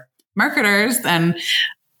are marketers, and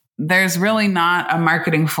there's really not a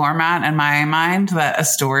marketing format in my mind that a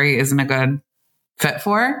story isn't a good fit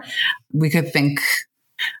for. We could think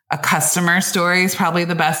a customer story is probably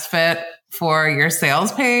the best fit for your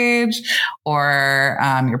sales page or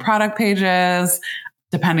your product pages,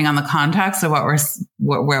 depending on the context of what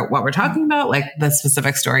we're talking about. Like, the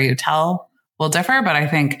specific story you tell will differ, but I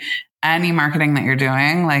think any marketing that you're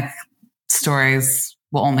doing, like, stories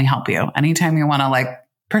will only help you. Anytime you want to like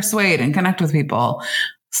persuade and connect with people,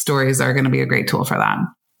 stories are going to be a great tool for that.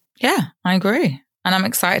 Yeah, I agree. And I'm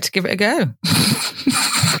excited to give it a go.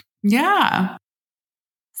 Yeah.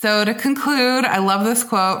 So to conclude, I love this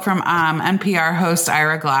quote from NPR host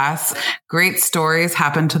Ira Glass. Great stories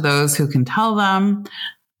happen to those who can tell them.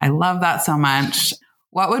 I love that so much.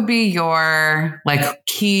 What would be your like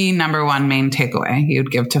key number 1 main takeaway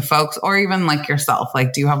you'd give to folks, or even like yourself?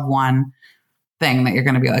 Like, do you have one thing that you're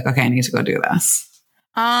going to be like, okay, I need to go do this?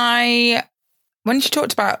 When she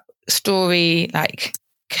talked about story, like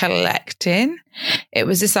collecting, it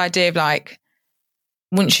was this idea of like,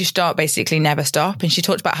 once you start, basically never stop. And she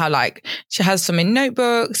talked about how like she has some in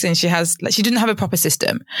notebooks, and she didn't have a proper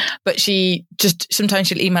system, but sometimes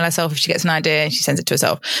she'll email herself if she gets an idea and she sends it to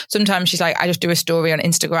herself. Sometimes she's like, I just do a story on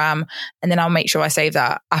Instagram and then I'll make sure I save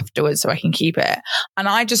that afterwards so I can keep it. And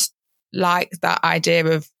I just like that idea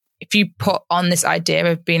of, if you put on this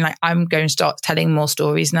idea of being like, I'm going to start telling more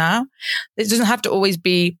stories now. It doesn't have to always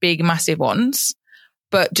be big, massive ones,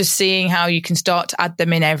 but just seeing how you can start to add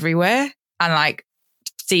them in everywhere and like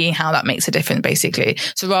seeing how that makes a difference, basically.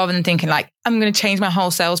 So rather than thinking like, I'm going to change my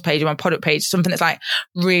whole sales page or my product page, something that's like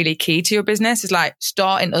really key to your business is like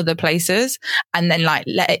start in other places and then like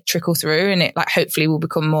let it trickle through, and it like hopefully will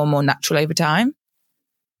become more and more natural over time.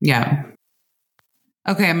 Yeah.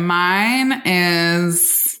 Okay. Mine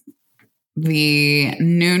is the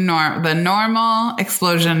normal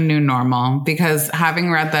explosion, new normal, because having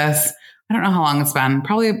read this, I don't know how long it's been,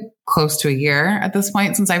 probably close to a year at this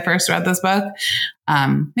point since I first read this book.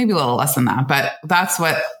 Maybe a little less than that, but that's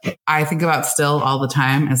what I think about still all the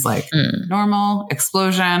time is like normal,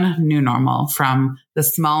 explosion, new normal, from the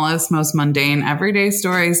smallest, most mundane everyday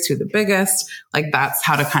stories to the biggest. Like, that's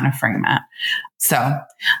how to kind of frame it. So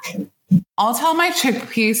I'll tell my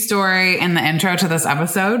chickpea story in the intro to this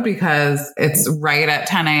episode because it's right at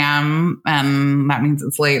 10 a.m. and that means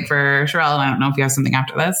it's late for Sherelle. And I don't know if you have something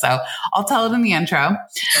after this. So I'll tell it in the intro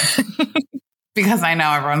because I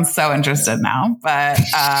know everyone's so interested now, but,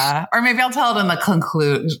 or maybe I'll tell it in the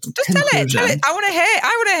conclusion. Just tell it. I want to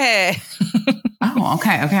hear. Oh,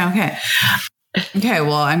 okay. Okay,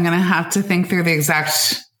 well, I'm going to have to think through the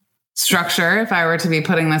exact structure if I were to be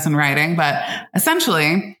putting this in writing. But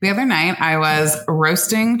essentially, the other night I was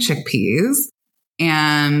roasting chickpeas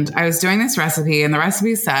and I was doing this recipe, and the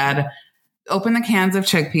recipe said, open the cans of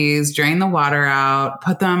chickpeas, drain the water out,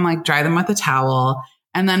 put them, like dry them with a towel.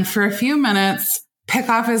 And then for a few minutes, pick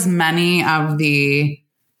off as many of the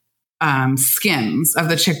skins of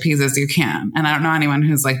the chickpeas as you can. And I don't know anyone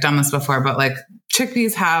who's like done this before, but like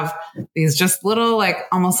chickpeas have these just little, like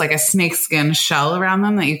almost like a snake skin shell around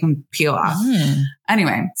them that you can peel off.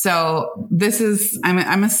 Anyway, so this is,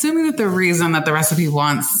 I'm assuming that the reason that the recipe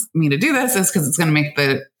wants me to do this is because it's going to make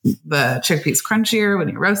the chickpeas crunchier when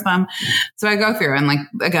you roast them. So I go through and, like,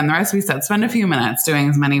 again, the recipe said, spend a few minutes doing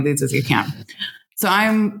as many of these as you can. So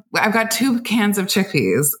I've got 2 cans of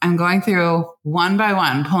chickpeas. I'm going through one by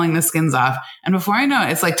one, pulling the skins off. And before I know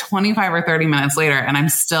it, it's like 25 or 30 minutes later, and I'm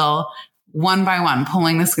still one by one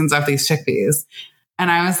pulling the skins off these chickpeas.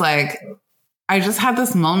 And I was like, I just had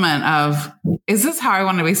this moment of, is this how I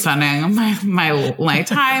want to be spending my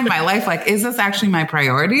time, my life? Like, is this actually my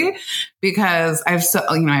priority? Because I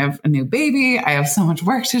have a new baby. I have so much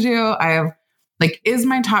work to do. Is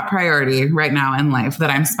my top priority right now in life that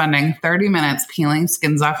I'm spending 30 minutes peeling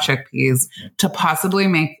skins off chickpeas to possibly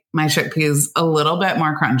make my chickpeas a little bit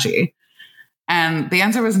more crunchy? And the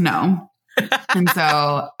answer was no. And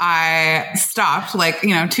so I stopped,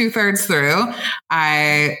 2/3 through.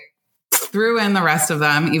 I threw in the rest of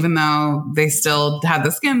them, even though they still had the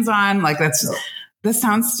skins on. This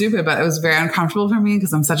sounds stupid, but it was very uncomfortable for me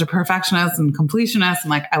because I'm such a perfectionist and completionist.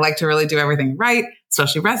 And I like to really do everything right,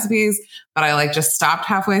 especially recipes. But I just stopped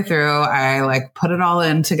halfway through. I put it all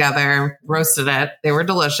in together, roasted it. They were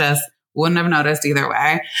delicious. Wouldn't have noticed either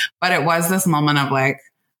way. But it was this moment of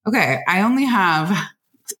okay, I only have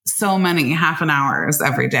so many half an hours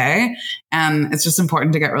every day. And it's just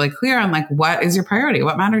important to get really clear on what is your priority?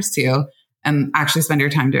 What matters to you? And actually spend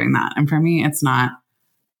your time doing that. And for me, it's not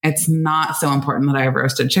so important that I have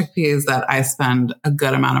roasted chickpeas that I spend a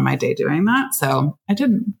good amount of my day doing that. So I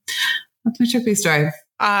didn't. That's my chickpea story.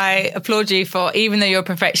 I applaud you for, even though you're a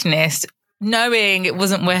perfectionist, knowing it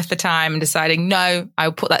wasn't worth the time and deciding, no,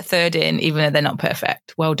 I'll put that third in, even though they're not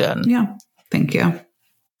perfect. Well done. Yeah. Thank you.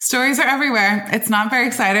 Stories are everywhere. It's not very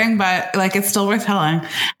exciting, but it's still worth telling.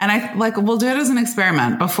 And we'll do it as an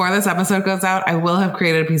experiment. Before this episode goes out, I will have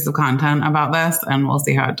created a piece of content about this and we'll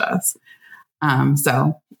see how it does.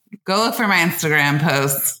 So go look for my Instagram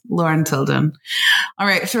posts, Lauren Tilden. All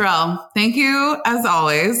right, Sherelle, thank you as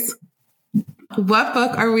always. What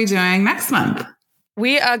book are we doing next month?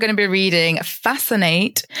 We are going to be reading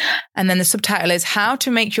Fascinate, and then the subtitle is How to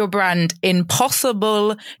Make Your Brand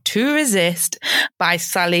Impossible to Resist by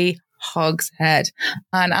Sally Hogshead.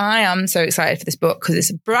 And I am so excited for this book because it's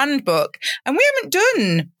a brand book, and we have we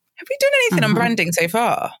done anything on branding so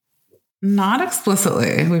far? Not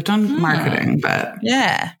explicitly. We've done marketing, but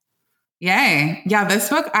yeah. Yay. Yeah, this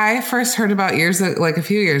book I first heard about a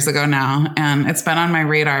few years ago now, and it's been on my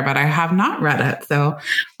radar, but I have not read it. So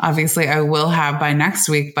obviously I will have by next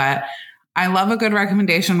week, but I love a good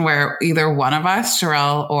recommendation where either one of us,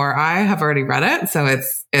 Sherelle or I, have already read it. So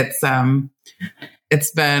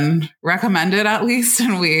it's been recommended at least,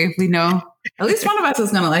 and we know at least one of us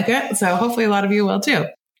is going to like it. So hopefully a lot of you will too.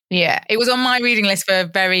 Yeah, it was on my reading list for a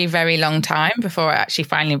very, very long time before I actually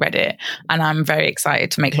finally read it. And I'm very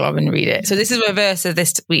excited to make Lauren read it. So this is reverse of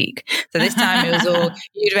this week. So this time it was all,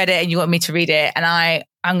 you'd read it and you want me to read it. And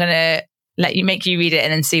I'm going to make you read it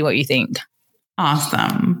and then see what you think.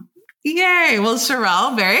 Awesome. Yay. Well,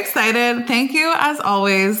 Sherelle, very excited. Thank you as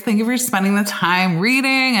always. Thank you for spending the time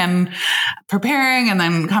reading and preparing and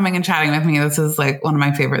then coming and chatting with me. This is one of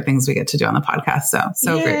my favorite things we get to do on the podcast.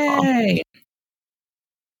 So Yay. Grateful.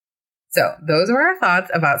 So those were our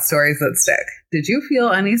thoughts about stories that stick. Did you feel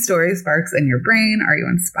any story sparks in your brain? Are you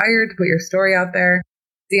inspired to put your story out there?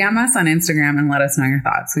 DM us on Instagram and let us know your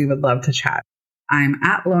thoughts. We would love to chat. I'm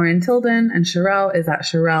at Lauren Tilden and Sherelle is at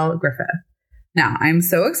Sherelle Griffith. Now, I'm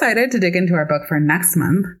so excited to dig into our book for next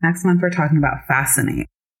month. Next month, we're talking about Fascinate,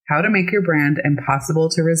 How to Make Your Brand Impossible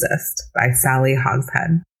to Resist by Sally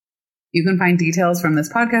Hogshead. You can find details from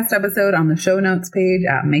this podcast episode on the show notes page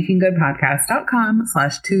at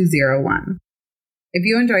makinggoodpodcast.com/201. If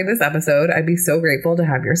you enjoyed this episode, I'd be so grateful to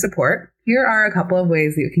have your support. Here are a couple of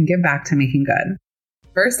ways that you can give back to Making Good.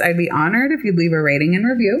 First, I'd be honored if you'd leave a rating and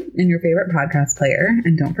review in your favorite podcast player,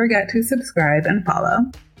 and don't forget to subscribe and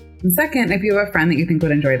follow. And second, if you have a friend that you think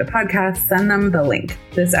would enjoy the podcast, send them the link.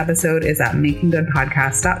 This episode is at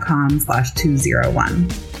makinggoodpodcast.com/201.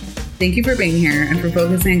 Thank you for being here and for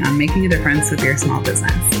focusing on making a difference with your small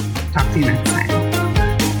business. Talk to you next time.